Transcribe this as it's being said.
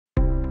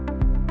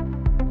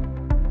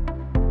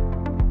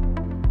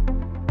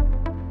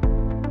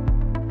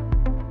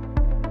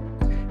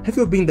Have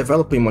you been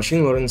developing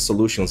machine learning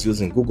solutions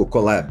using Google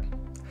Colab?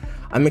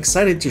 I'm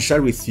excited to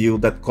share with you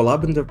that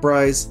Colab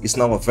Enterprise is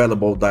now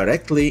available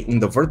directly in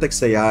the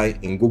Vertex AI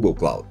in Google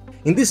Cloud.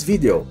 In this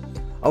video,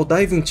 I'll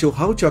dive into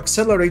how to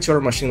accelerate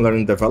your machine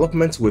learning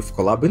development with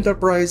Colab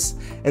Enterprise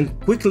and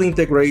quickly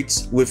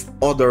integrate with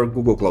other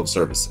Google Cloud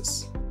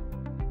services.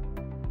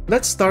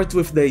 Let's start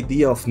with the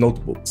idea of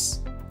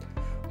notebooks.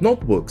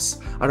 Notebooks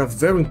are a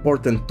very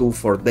important tool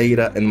for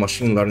data and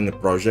machine learning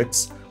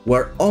projects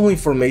where all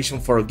information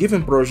for a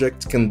given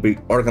project can be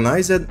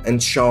organized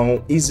and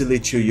shown easily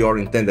to your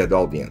intended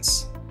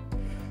audience.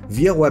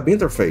 Via web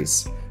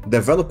interface,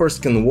 developers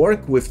can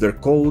work with their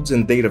codes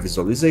and data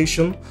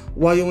visualization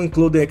while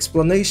including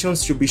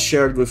explanations to be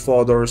shared with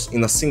others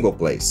in a single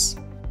place.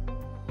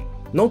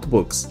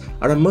 Notebooks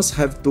are a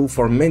must-have tool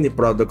for many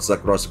products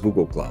across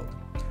Google Cloud.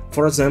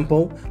 For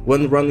example,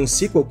 when running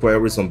SQL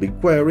queries on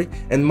BigQuery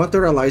and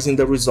materializing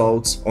the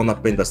results on a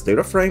pandas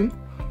data frame,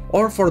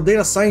 or for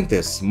data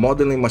scientists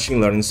modeling machine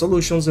learning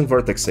solutions in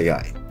Vertex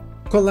AI.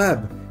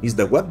 Colab is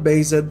the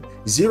web-based,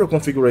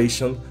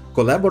 zero-configuration,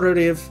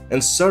 collaborative,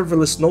 and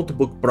serverless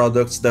notebook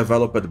products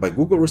developed by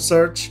Google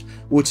Research,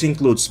 which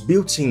includes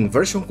built-in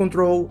version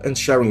control and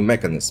sharing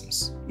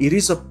mechanisms. It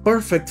is a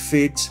perfect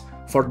fit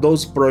for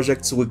those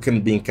projects which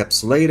can be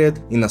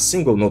encapsulated in a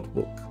single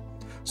notebook,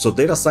 so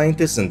data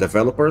scientists and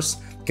developers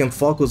can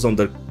focus on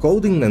their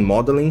coding and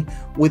modeling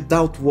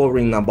without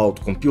worrying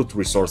about compute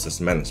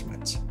resources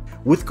management.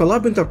 With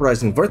Colab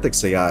Enterprise in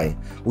Vertex AI,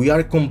 we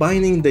are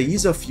combining the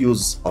ease of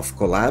use of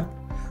Colab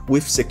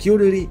with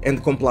security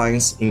and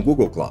compliance in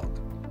Google Cloud.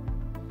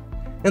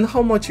 And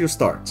how much you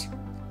start?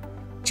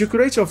 To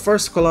create your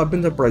first Colab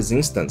Enterprise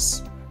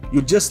instance,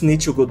 you just need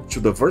to go to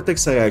the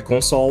Vertex AI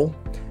console,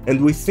 and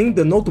within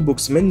the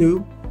Notebooks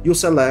menu, you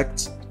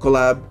select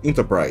Colab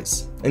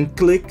Enterprise and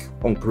click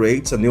on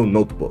Create a new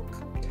notebook.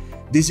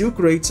 This will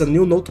create a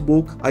new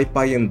notebook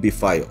IPyNB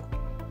file.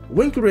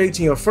 When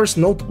creating your first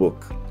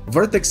notebook,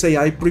 Vertex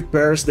AI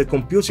prepares the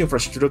compute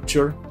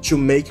infrastructure to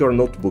make your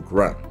notebook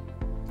run.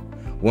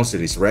 Once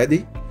it is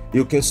ready,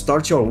 you can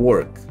start your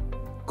work,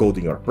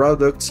 coding your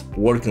product,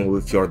 working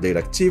with your data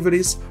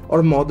activities,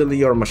 or modeling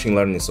your machine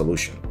learning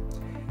solution.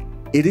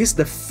 It is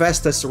the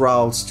fastest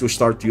route to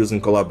start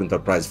using Colab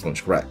Enterprise from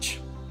scratch.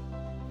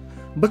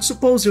 But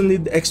suppose you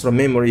need extra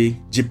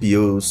memory,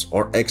 GPUs,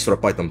 or extra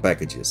Python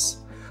packages.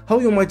 How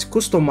you might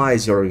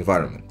customize your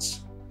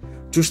environment?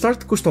 To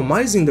start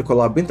customizing the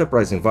Colab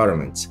Enterprise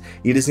environment,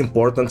 it is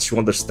important to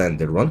understand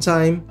the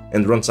runtime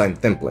and runtime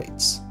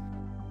templates.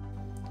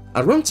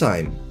 A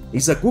runtime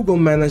is a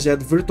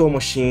Google-managed virtual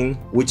machine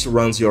which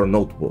runs your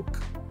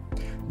notebook.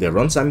 The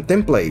runtime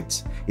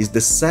template is the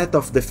set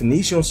of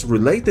definitions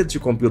related to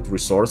compute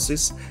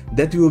resources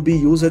that will be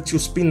used to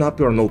spin up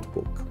your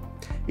notebook.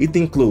 It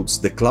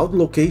includes the cloud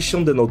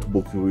location the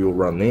notebook will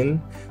run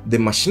in, the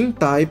machine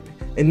type,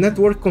 and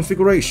network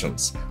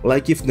configurations,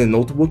 like if the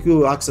notebook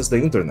will access the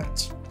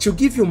internet. To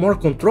give you more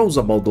controls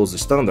about those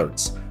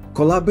standards,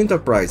 Colab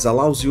Enterprise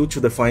allows you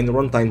to define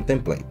runtime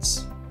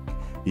templates.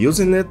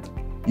 Using it,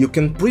 you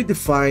can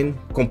predefine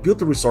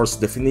compute resource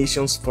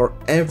definitions for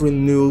every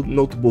new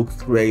notebook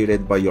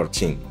created by your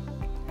team.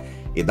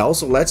 It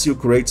also lets you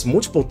create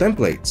multiple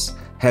templates,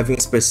 having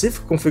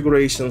specific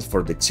configurations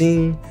for the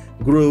team,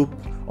 group,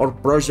 or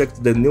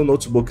project the new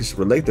notebook is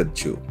related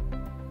to.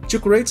 To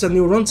create a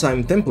new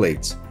runtime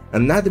template,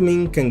 an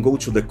admin can go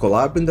to the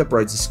Colab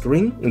Enterprise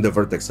screen in the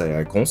Vertex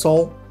AI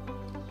console,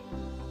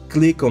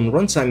 click on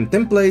Runtime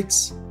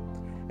Templates,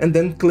 and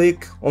then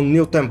click on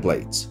New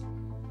Template.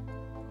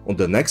 On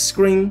the next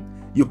screen,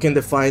 you can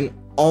define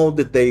all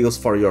details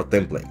for your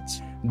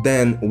template.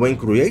 Then, when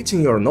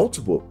creating your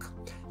notebook,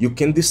 you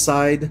can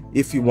decide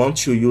if you want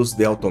to use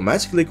the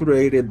automatically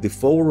created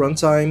default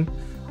runtime,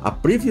 a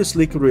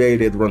previously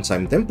created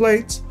runtime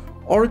template,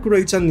 or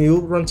create a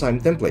new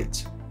runtime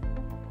template.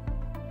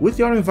 With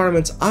your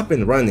environment up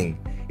and running,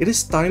 it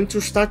is time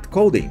to start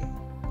coding.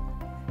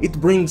 It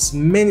brings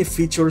many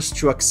features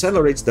to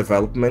accelerate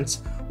development,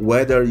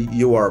 whether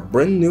you are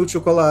brand new to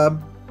Colab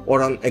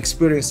or an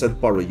experienced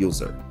power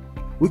user.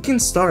 We can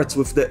start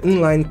with the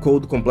inline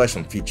code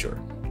completion feature.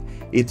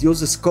 It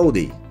uses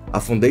Cody, a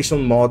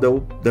foundation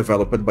model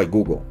developed by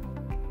Google.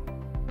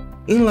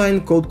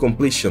 Inline code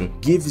completion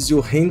gives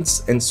you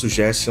hints and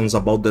suggestions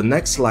about the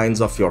next lines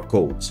of your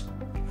code.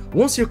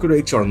 Once you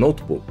create your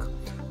notebook,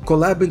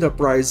 Colab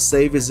Enterprise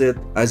saves it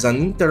as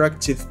an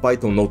interactive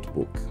Python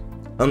notebook,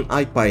 an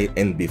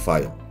IPyNB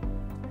file.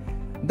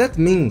 That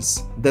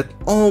means that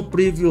all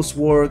previous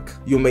work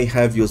you may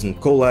have using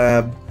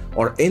Colab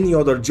or any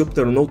other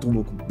Jupyter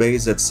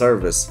Notebook-based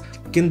service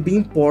can be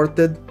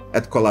imported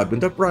at Colab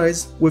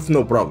Enterprise with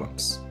no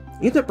problems.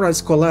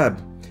 Enterprise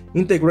Colab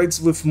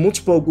integrates with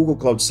multiple Google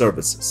Cloud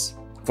services,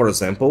 for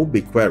example,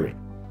 BigQuery.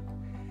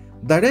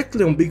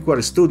 Directly on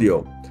BigQuery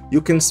Studio,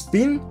 you can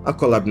spin a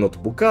Colab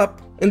notebook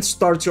up and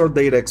start your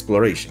data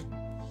exploration.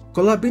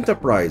 Colab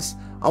Enterprise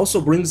also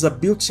brings a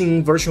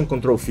built-in version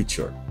control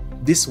feature.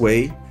 This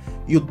way,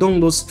 you don't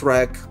lose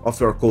track of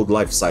your code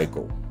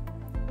lifecycle.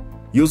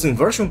 Using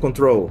version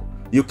control,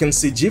 You can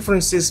see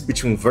differences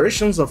between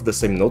versions of the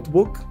same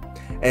notebook,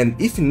 and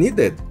if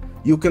needed,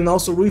 you can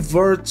also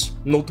revert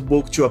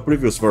notebook to a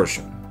previous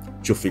version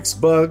to fix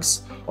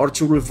bugs or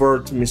to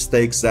revert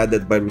mistakes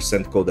added by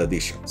recent code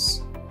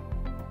additions.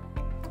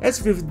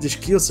 As we've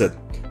discussed,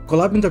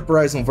 Colab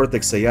Enterprise on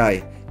Vertex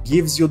AI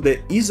gives you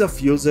the ease of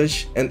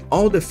usage and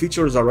all the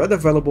features already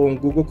available on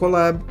Google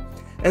Colab,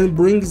 and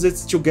brings it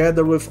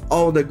together with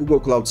all the Google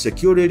Cloud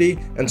security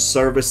and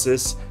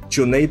services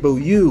to enable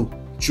you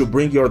to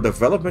bring your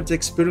development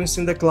experience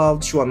in the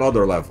cloud to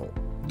another level.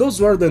 Those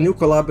were the new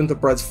Colab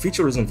Enterprise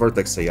features in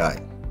Vertex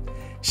AI.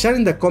 Share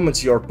in the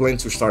comments your plan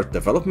to start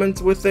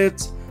development with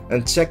it,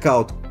 and check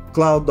out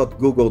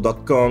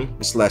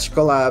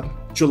cloud.google.com/collab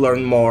to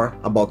learn more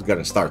about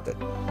getting started.